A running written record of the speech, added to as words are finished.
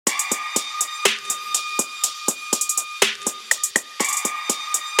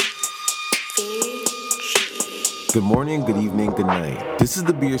Good morning, good evening, good night. This is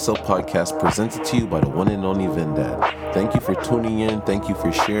the Be Yourself podcast presented to you by the one and only Vendad. Thank you for tuning in, thank you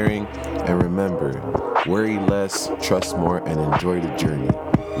for sharing, and remember, worry less, trust more, and enjoy the journey.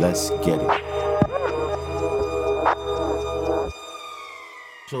 Let's get it.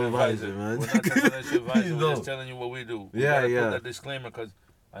 Advisor, man. We're not financial advisor. We're just telling you what we do. We gotta put that disclaimer because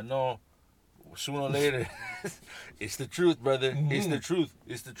I know sooner or later it's the truth, brother. Mm-hmm. It's the truth.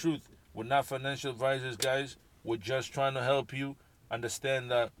 It's the truth. We're not financial advisors, guys. We're just trying to help you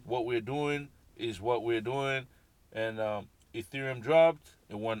understand that what we're doing is what we're doing. And Ethereum dropped.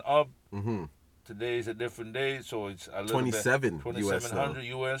 It went up. Mm-hmm. Today is a different day, so it's a little bit 2,700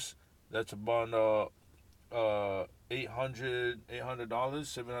 US. That's about $800,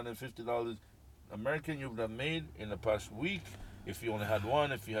 $750 American you would have made in the past week. If you only had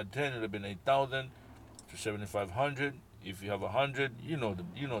one, if you had 10, it would have been 8,000 to 7,500. If you have 100, you know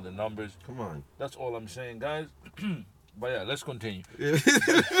the numbers. Come on. That's all I'm saying, guys. But yeah, let's continue. We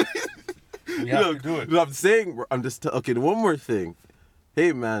have to do it. I'm saying, okay, one more thing.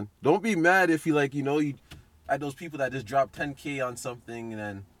 Hey, man, don't be mad if you had those people that just dropped 10K on something, and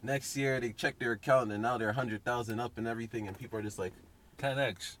then next year they check their account and now they're 100,000 up and everything, and people are just like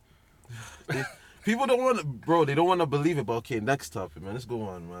 10x. People don't want to, bro. They don't want to believe it. But okay, next topic, man. Let's go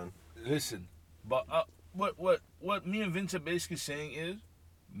on, man. Listen, but what me and Vince are basically saying is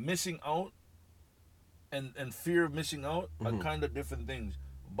missing out and fear of missing out are kind of different things.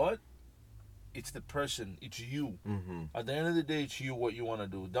 But it's the person. It's you. Mm-hmm. At the end of the day, it's you what you want to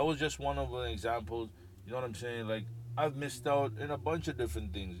do. That was just one of the examples. You know what I'm saying? Like, I've missed out in a bunch of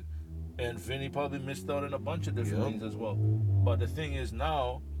different things. And Vinny probably missed out in a bunch of different things as well. But the thing is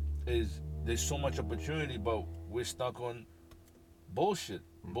now is there's so much opportunity, but we're stuck on bullshit.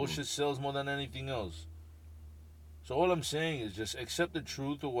 Mm-hmm. Bullshit sells more than anything else. So all I'm saying is just accept the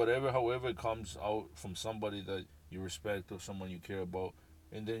truth or whatever, however it comes out from somebody that you respect or someone you care about,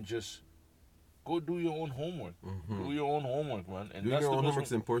 and then just go do your own homework. Mm-hmm. Do your own homework, man. And doing your own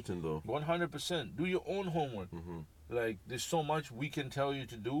homework's important, though. 100%. Do your own homework. Mm-hmm. Like, there's so much we can tell you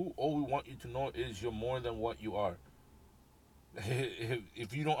to do. All we want you to know is you're more than what you are.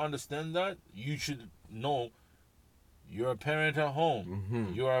 If you don't understand that, you should know you're a parent at home.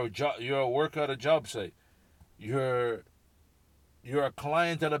 Mm-hmm. You're a worker at a job site. You're a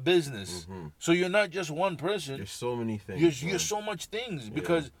client at a business. Mm-hmm. So you're not just one person. There's so many things. You're so much things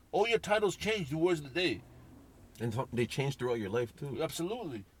because all your titles change towards the day. And they change throughout your life too.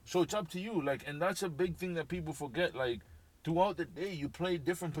 Absolutely. So it's up to you. Like, and that's a big thing that people forget. Like, throughout the day, you play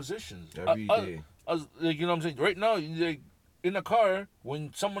different positions. Every day. Like, you know what I'm saying? Right now, like, in a car,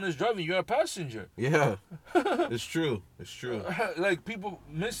 when someone is driving, you're a passenger. Yeah, it's true. It's true. Like, people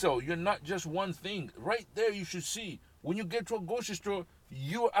miss out. You're not just one thing. Right there, you should see. When you get to a grocery store,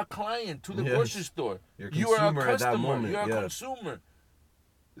 you're a client to the grocery store. You are a customer customer. at that moment. You're a consumer.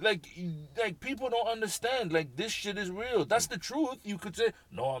 Like people don't understand. Like, this shit is real. That's the truth. You could say,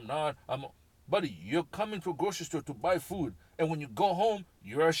 no, I'm not. Buddy, you're coming to a grocery store to buy food. And when you go home,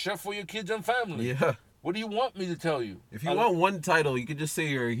 you're a chef for your kids and family. Yeah. What do you want me to tell you? If you want one title, you could just say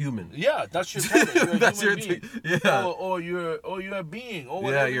you're a human. Yeah, that's your title. You're a that's human your being. Yeah. Or you're a being. Or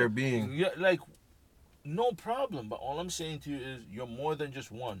whatever. Yeah, you're a being. Yeah, like, no problem. But all I'm saying to you is you're more than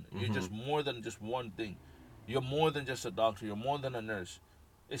just one. Mm-hmm. You're just more than just one thing. You're more than just a doctor. You're more than a nurse.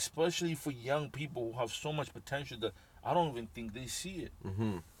 Especially for young people who have so much potential that I don't even think they see it.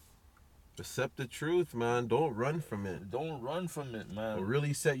 Mm-hmm. Accept the truth, man. Don't run from it. Don't run from it, man. It'll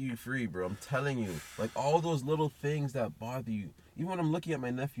really set you free, bro. I'm telling you. Like, all those little things that bother you. Even when I'm looking at my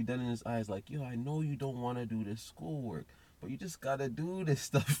nephew dead in his eyes, like, yo, I know you don't want to do this schoolwork, but you just got to do this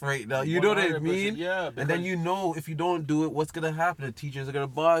stuff right now. You know what I mean? Yeah. And then you know if you don't do it, what's going to happen? The teachers are going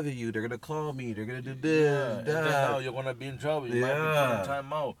to bother you. They're going to call me. They're going to do this, that. And then now you're going to be in trouble. You might be putting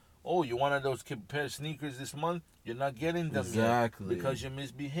time out. Oh, you wanted those pair of sneakers this month? You're not getting them yet because you're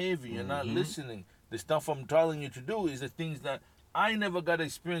misbehaving. You're not listening. The stuff I'm telling you to do is the things that I never got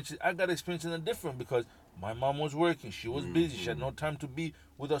experience. I got experience in a different because my mom was working. She was busy. She had no time to be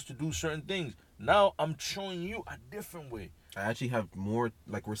with us to do certain things. Now I'm showing you a different way. I actually have more,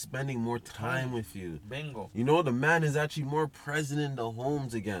 like, we're spending more time with you. Bingo. You know, the man is actually more present in the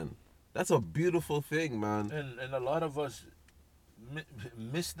homes again. That's a beautiful thing, man. And a lot of us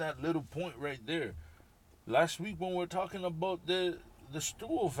miss that little point right there. Last week when we were talking about the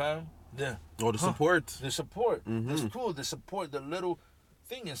stool, fam. The support. The support. Mm-hmm. The stool, the support, the little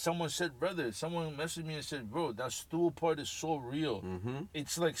thing. And someone messaged me and said, bro, that stool part is so real. Mm-hmm.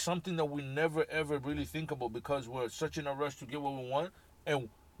 It's like something that we never, ever really think about because we're such in a rush to get what we want. And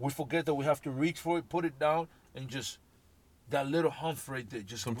we forget that we have to reach for it, put it down, and just that little hump right there.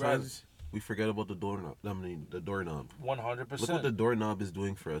 Just grab it. we forget about the doorknob. I mean, the doorknob. 100%. Look what the doorknob is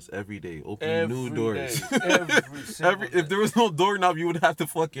doing for us every day, opening Every new doors. day. Every single If there was no doorknob, you would have to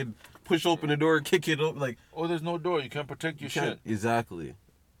fucking push open the door and kick it up. Like, oh, there's no door. You can't protect your shit. Exactly.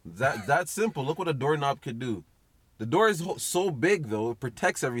 That's simple. Look what a doorknob could do. The door is so big though, it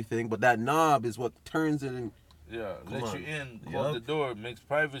protects everything, but that knob is what turns it and Yeah, Come lets on. you in, close the door, makes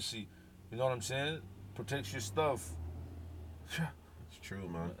privacy. You know what I'm saying? Protects your stuff. It's true,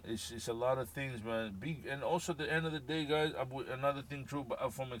 man. It's a lot of things, man. And also at the end of the day, guys, another thing true,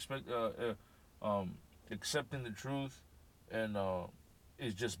 but from accepting the truth, and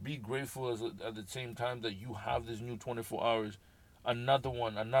is just be grateful at the same time that you have this new 24 hours, another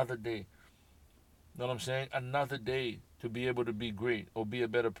one, another day. You know what I'm saying? Another day to be able to be great or be a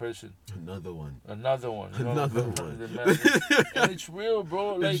better person. Another one. Another one. You know, Another one. Man, and it's real,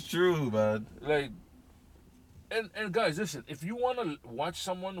 bro. Like, It's true, man. like, and guys, listen. If you want to watch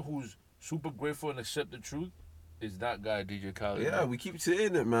someone who's super grateful and accept the truth, is that guy DJ Khaled. Yeah, man. we keep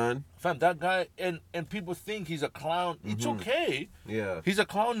saying it, man. Fam, that guy, and people think he's a clown. It's okay. Yeah. He's a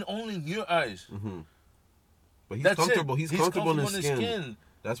clown only in your eyes. But he's That's comfortable. it. He's comfortable in his skin.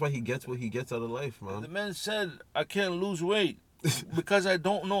 That's why he gets what he gets out of life, man. The man said, "I can't lose weight because I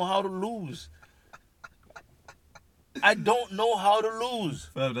don't know how to lose. I don't know how to lose.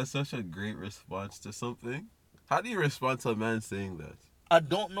 Fam, that's such a great response to something. How do you respond to a man saying that? I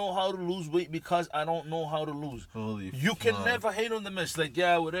don't know how to lose weight because I don't know how to lose. Holy You can fuck. never hate on the man. It's like,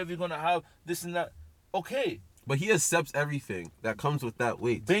 yeah, whatever you're going to have, this and that. Okay. But he accepts everything that comes with that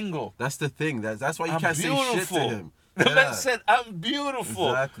weight. Bingo. That's the thing. That's why you I'm can't say shit beautiful. to him. The Yeah. man said, I'm beautiful.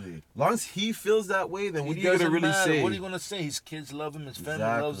 Exactly. As long as he feels that way, then what are It you going to doesn't really matter. say? What are you going to say? His kids love him. His family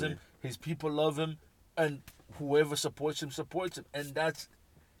Exactly. loves him. His people love him. And whoever supports him, supports him. And that's...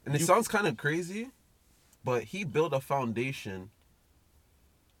 And it sounds kind of crazy, but he built a foundation.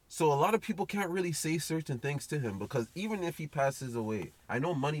 So a lot of people can't really say certain things to him because even if he passes away, I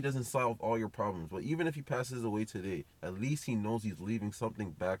know money doesn't solve all your problems, but even if he passes away today, at least he knows he's leaving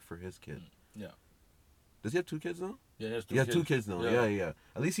something back for his kid. Yeah. Does he have 2 kids now? Yeah, he has He has 2 kids now. Yeah.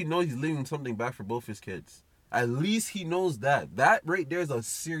 At least he knows he's leaving something back for both his kids. At least he knows that. That right there is a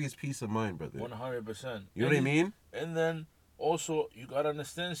serious peace of mind, brother. 100%. You know what I mean? And then also, you got to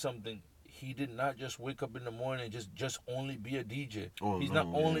understand something. He did not just wake up in the morning and just only be a DJ. He's not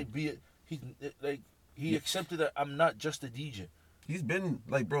only be a... He accepted that I'm not just a DJ. He's been,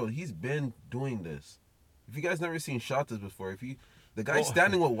 he's been doing this. If you guys never seen Shotas before, the guy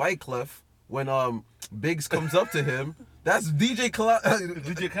standing with Wyclef when Biggs comes up to him, that's DJ Khaled.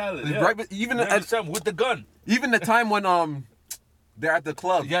 DJ Khaled, yeah. Right, but even at time with the gun. Even the time when they're at the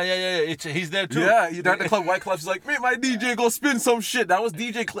club. Yeah. He's there too. Yeah, they're at the club. Wyclef's like, man, my DJ go spin some shit. That was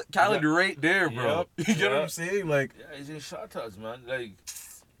DJ Khaled right there, bro. Yep. You get what I'm saying? Like, yeah, he's in Shotas, man. Like,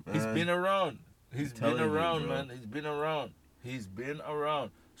 he's been around. He's been around, man. He's been around. He's been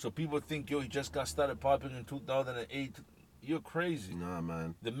around. So people think, yo, he just got started popping in 2008. You're crazy. Nah,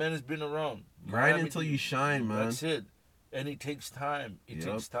 man. The man has been around. Grind until you shine, man. That's it. And it takes time. It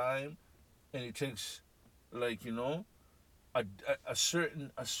takes time, and it takes, a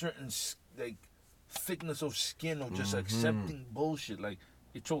certain like thickness of skin of just accepting bullshit. Like,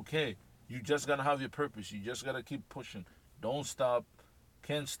 it's okay. You just gotta have your purpose. You just gotta keep pushing. Don't stop.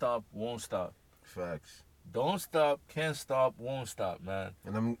 Can't stop. Won't stop. Facts. Don't stop, can't stop, won't stop, man.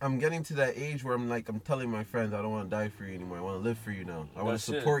 And I'm getting to that age where I'm telling my friends I don't want to die for you anymore. I want to live for you now. I want to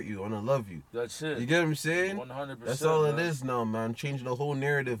support you. I want to love you. That's it. You get what I'm saying? 100%. That's all it is now, man. Changing the whole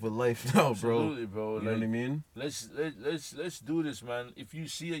narrative with life now, Absolutely, bro. You know what I mean? Let's do this, man. If you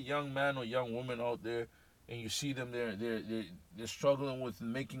see a young man or young woman out there, and you see them they're struggling with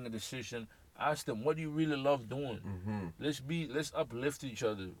making a decision, ask them, what do you really love doing? Let's uplift each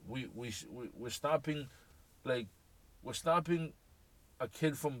other. We're stopping. We're stopping a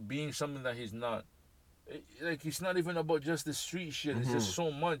kid from being something that he's not. It's not even about just the street shit. It's just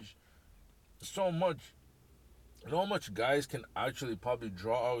so much. You know how much guys can actually probably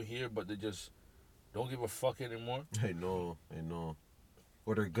draw out here, but they just don't give a fuck anymore? I know.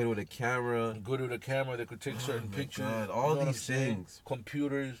 Or they're good with a camera. They could take certain pictures. God, all these things.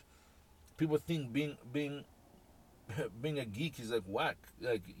 Computers. People think being a geek is like whack.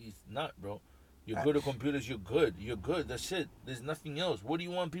 Like, it's not, bro. You're good at computers, you're good. That's it. There's nothing else. What do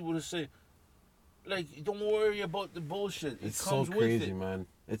you want people to say? Like, don't worry about the bullshit. It's so crazy, man.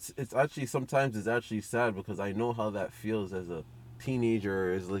 It's actually, sometimes it's actually sad because I know how that feels as a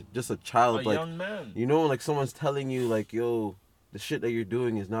teenager, as like just a child. A young man. You know, like someone's telling you like, yo, the shit that you're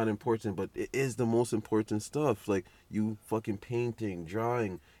doing is not important, but it is the most important stuff. Like, you fucking painting,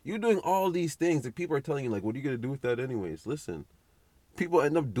 drawing. You doing all these things that people are telling you, like, what are you going to do with that anyways? Listen. people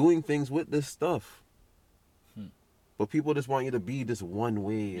end up doing things with this stuff. Hmm. But people just want you to be this one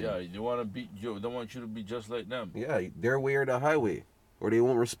way. Yeah, they want to be. They want you to be just like them. Yeah, their way or the highway, or they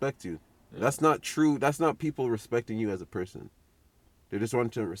won't respect you. Yeah. That's not true. That's not people respecting you as a person. They just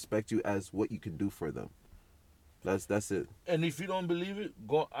want to respect you as what you can do for them. That's it. And if you don't believe it,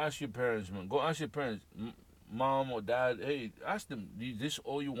 go ask your parents, man. Go ask your parents, mom or dad. Hey, ask them. Is this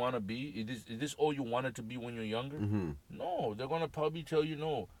all you want to be? Is this all you wanted to be when you're younger? Mm-hmm. No, they're gonna probably tell you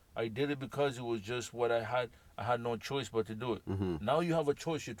no. I did it because it was just what I had. I had no choice but to do it. Mm-hmm. Now you have a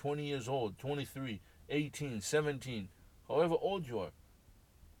choice. You're 20 years old, 23, 18, 17, however old you are.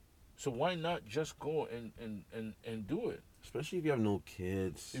 So why not just go and do it? Especially if you have no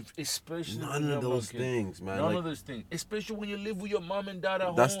kids. Especially None of those things, man. None of those things. Especially when you live with your mom and dad at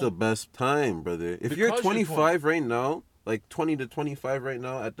home. That's the best time, brother. If you're 25 right now, like 20 to 25 right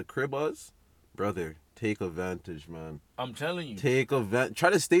now at the crib us, brother, take advantage, man. I'm telling you. Take advantage.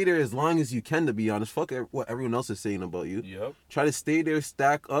 Try to stay there as long as you can, to be honest. Fuck what everyone else is saying about you. Yep. Try to stay there,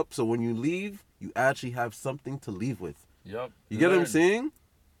 stack up, so when you leave, you actually have something to leave with. Yep. You get what I'm saying?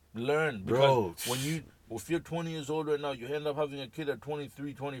 Learn. Because if you're 20 years old right now, you end up having a kid at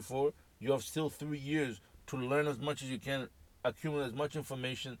 23, 24, you have still 3 years to learn as much as you can, accumulate as much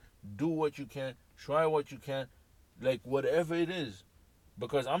information, do what you can, try what you can, like whatever it is.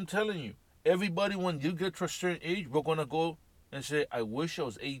 Because I'm telling you, everybody, when you get to a certain age, we're going to go and say, I wish I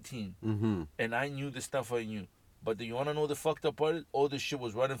was 18 and I knew the stuff I knew. But do you want to know the fucked up part? All this shit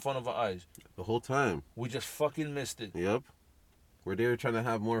was right in front of our eyes. The whole time. We just fucking missed it. Yep. We're there trying to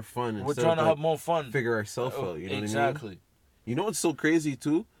have more fun. We're trying to have more fun. Figure ourselves out. You know exactly. what I mean? You know what's so crazy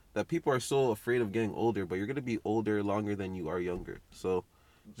too? That people are so afraid of getting older, but you're gonna be older longer than you are younger. So,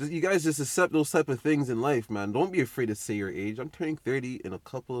 you guys just accept those type of things in life, man. Don't be afraid to say your age. I'm turning 30 in a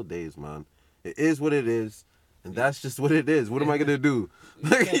couple of days, man. It is what it is, and that's just what it is. What am I gonna do? You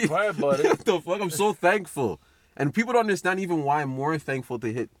can't cry about it. What the fuck? I'm so thankful, and people don't understand even why I'm more thankful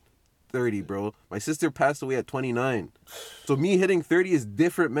to hit 30, bro. My sister passed away at 29. So me hitting 30 is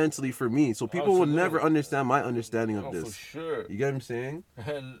different mentally for me. So people will never understand my understanding of this. For sure. You get what I'm saying?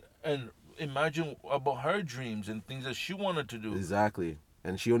 And imagine about her dreams and things that she wanted to do. Exactly.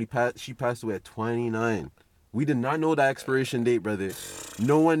 And she passed away at 29. We did not know that expiration date, brother.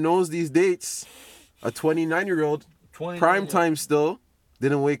 No one knows these dates. A 29-year-old, prime time still,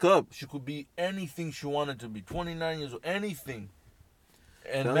 didn't wake up. She could be anything she wanted to be. 29 years old, anything.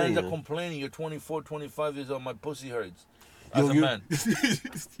 And Telling men are complaining, you're 24, 25 years old, my pussy hurts. As a man.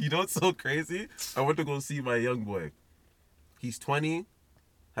 You know what's so crazy? I went to go see my young boy. He's 20,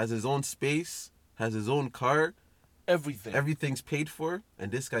 has his own space, has his own car. Everything. Everything's paid for.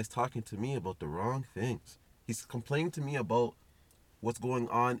 And this guy's talking to me about the wrong things. He's complaining to me about what's going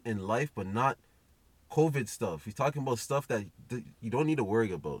on in life, but not COVID stuff. He's talking about stuff that you don't need to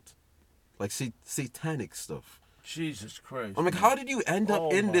worry about. Like satanic stuff. Jesus Christ. I'm like, how did you end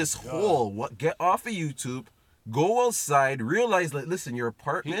up in this hole? What? Get off of YouTube, go outside, realize, like, listen, your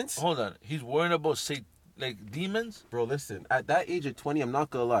apartment. Hold on. He's worrying about, demons? Bro, listen, at that age of 20, I'm not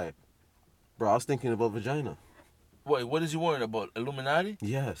gonna lie. Bro, I was thinking about vagina. Wait, what is he worrying about? Illuminati?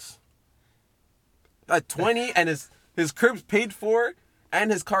 Yes. At 20, and his crib's paid for, and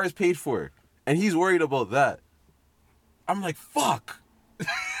his car is paid for. And he's worried about that. I'm like, fuck.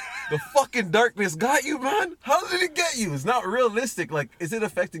 The fucking darkness got you, man. How did it get you? It's not realistic. Like, is it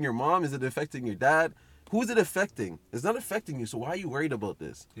affecting your mom? Is it affecting your dad? Who is it affecting? It's not affecting you, so why are you worried about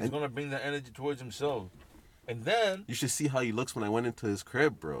this? He's going to bring that energy towards himself. And then... You should see how he looks when I went into his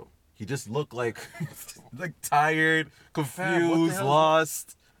crib, bro. He just looked like tired, confused,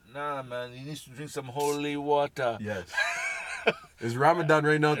 lost. Nah, man. He needs to drink some holy water. Yes. It's Ramadan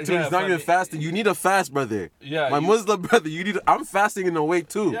right now, too. He's not even fasting. You need a fast, brother. Yeah. My Muslim brother, I'm fasting in a way,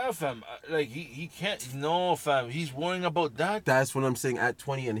 too. Yeah, fam. Like, he can't... No, fam. He's worrying about that. That's what I'm saying. At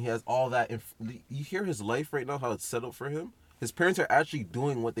 20, and he has all that... You hear his life right now, how it's set up for him? His parents are actually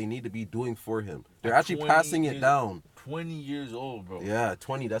doing what they need to be doing for him. They're actually passing it down. 20 years old, bro. Yeah,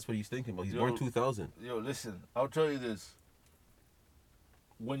 20. That's what he's thinking about. He's born 2000. Yo, listen. I'll tell you this.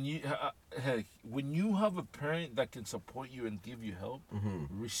 When you have a parent that can support you and give you help,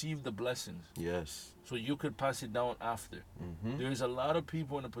 receive the blessings. Yes. So you could pass it down after. There's a lot of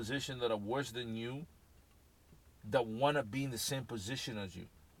people in a position that are worse than you that want to be in the same position as you.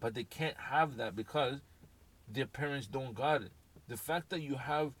 But they can't have that because their parents don't got it. The fact that you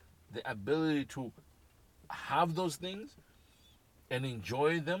have the ability to have those things and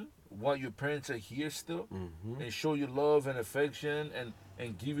enjoy them while your parents are here still and show you love and affection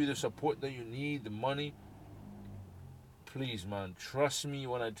and give you the support that you need, the money. Please, man, trust me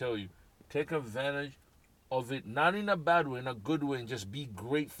when I tell you, take advantage of it, not in a bad way, in a good way, and just be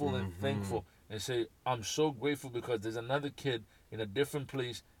grateful and thankful and say, I'm so grateful because there's another kid in a different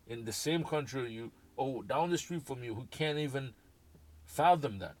place in the same country you, down the street from you, who can't even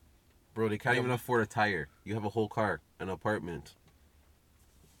fathom that. Bro, they can't even afford a tire. You have a whole car, an apartment.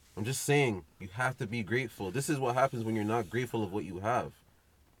 I'm just saying, you have to be grateful. This is what happens when you're not grateful of what you have.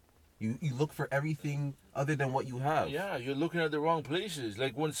 You look for everything other than what you have. Yeah, you're looking at the wrong places.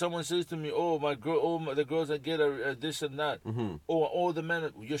 Like when someone says to me, the girls that get are this and that. Oh, the men,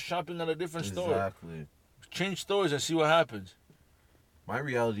 you're shopping at a different store. Exactly. Change stores and see what happens. My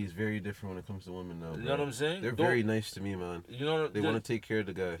reality is very different when it comes to women now, bro. You know what I'm saying? They're very nice to me, man. You know, they want to take care of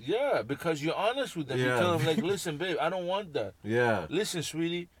the guy. Yeah, because you're honest with them. Yeah. You tell them, like, listen, babe, I don't want that. Yeah. Listen,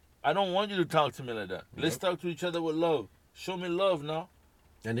 sweetie, I don't want you to talk to me like that. Let's talk to each other with love. Show me love now.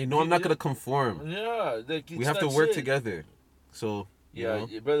 And they know I'm not going to conform. Yeah. We have to work together. So, yeah,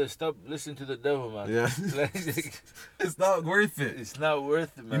 you brother, stop listening to the devil, man. Yeah. It's not worth it. It's not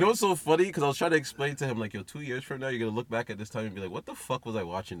worth it, man. You know what's so funny? Because I was trying to explain to him, like, 2 years from now, you're going to look back at this time and be like, what the fuck was I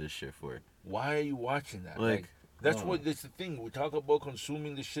watching this shit for? Why are you watching that? Like that's the thing. We talk about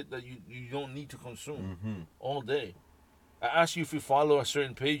consuming the shit that you don't need to consume all day. I ask you if you follow a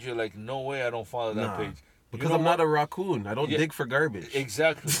certain page, you're like, no way I don't follow that page. Because I'm not a raccoon. I don't dig for garbage.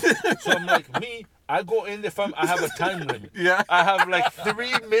 Exactly. So I'm like, I go in there, I have a time limit. Yeah. I have like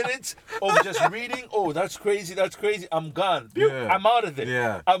 3 minutes of just reading. Oh, that's crazy. I'm gone. Yeah. I'm out of there.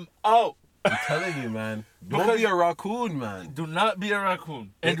 Yeah. I'm out. I'm telling you, man. Don't be a raccoon, man. Do not be a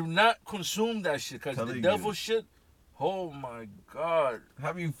raccoon. And do not consume that shit. Because the devil shit, oh my God.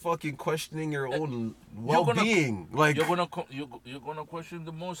 Have you fucking questioning your own well-being. Like, you're gonna question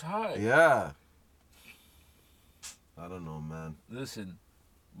the Most High. Yeah. I don't know, man. Listen,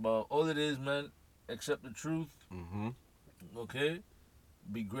 but all it is, man, accept the truth. Okay?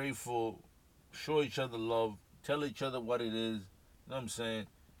 Be grateful. Show each other love. Tell each other what it is. You know what I'm saying?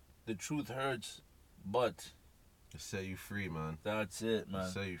 The truth hurts, but it set you free, man. That's it, man.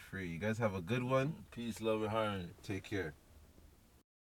 It set you free. You guys have a good one. Peace, love, and harmony. Take care.